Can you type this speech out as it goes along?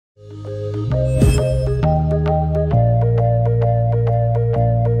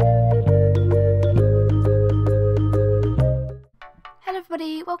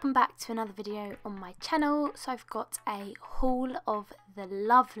Welcome back to another video on my channel. So I've got a haul of the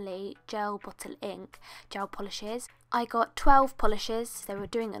lovely gel bottle ink gel polishes. I got 12 polishes. They were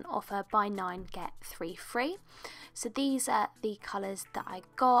doing an offer, buy 9 get 3 free. So these are the colours that I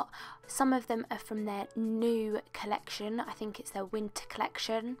got. Some of them are from their new collection. I think it's their winter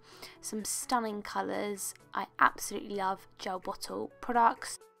collection. Some stunning colours. I absolutely love gel bottle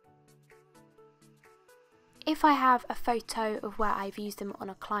products. If I have a photo of where I've used them on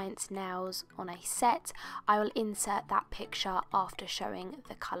a client's nails on a set, I will insert that picture after showing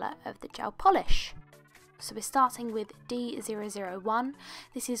the colour of the gel polish. So we're starting with D001.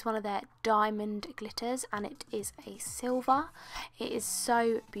 This is one of their diamond glitters and it is a silver. It is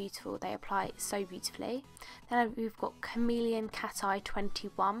so beautiful, they apply it so beautifully. Then we've got Chameleon Cat Eye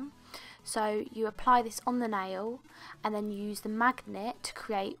 21. So you apply this on the nail and then you use the magnet to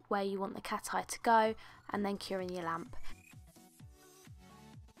create where you want the cat eye to go and then cure in your lamp.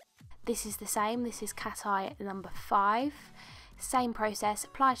 This is the same, this is cat eye number 5. Same process,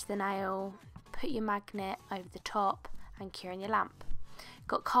 apply to the nail, put your magnet over the top and cure in your lamp.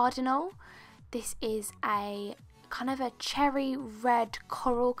 Got Cardinal. This is a kind of a cherry red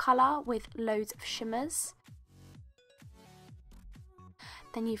coral colour with loads of shimmers.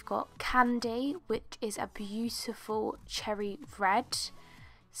 Then you've got Candy, which is a beautiful cherry red,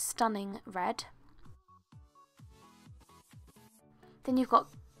 stunning red. Then you've got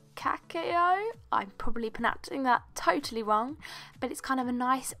Cacao, I'm probably pronouncing that totally wrong, but it's kind of a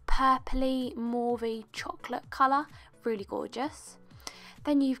nice purpley, mauvey chocolate colour, really gorgeous.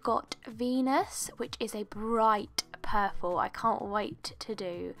 Then you've got Venus, which is a bright purple. I can't wait to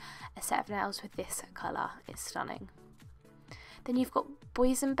do a set of nails with this colour, it's stunning. Then you've got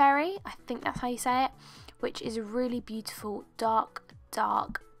Boysenberry, I think that's how you say it, which is a really beautiful dark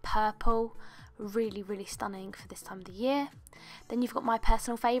purple, really stunning for this time of the year. Then you've got my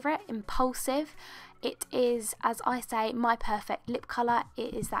personal favourite, Impulsive. It is, as I say, my perfect lip colour.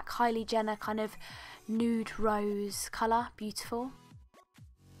 It is that Kylie Jenner kind of nude rose colour, beautiful.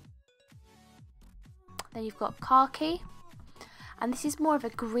 Then you've got Khaki, and this is more of a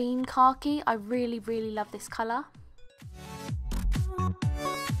green khaki. I really love this colour.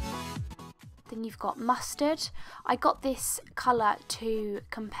 Then you've got Mustard. I got this colour to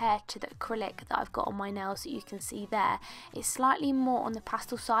compare to the acrylic that I've got on my nails that you can see there. It's slightly more on the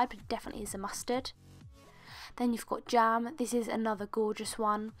pastel side, but it definitely is a mustard. Then you've got Jam. This is another gorgeous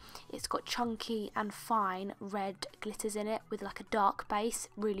one. It's got chunky and fine red glitters in it with like a dark base,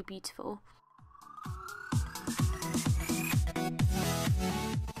 really beautiful.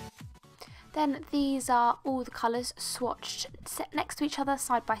 Then these are all the colours swatched set next to each other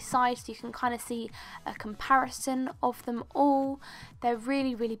side by side, so you can kind of see a comparison of them all. They're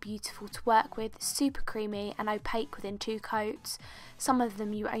really beautiful to work with, super creamy and opaque within 2 coats. Some of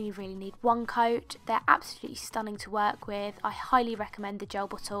them you only really need 1 coat. They're absolutely stunning to work with. I highly recommend the gel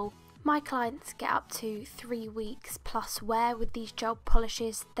bottle. My clients get up to 3 weeks plus wear with these gel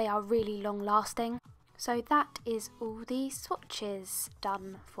polishes. They are really long lasting. So that is all the swatches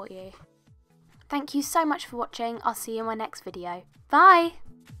done for you. Thank you so much for watching. I'll see you in my next video. Bye!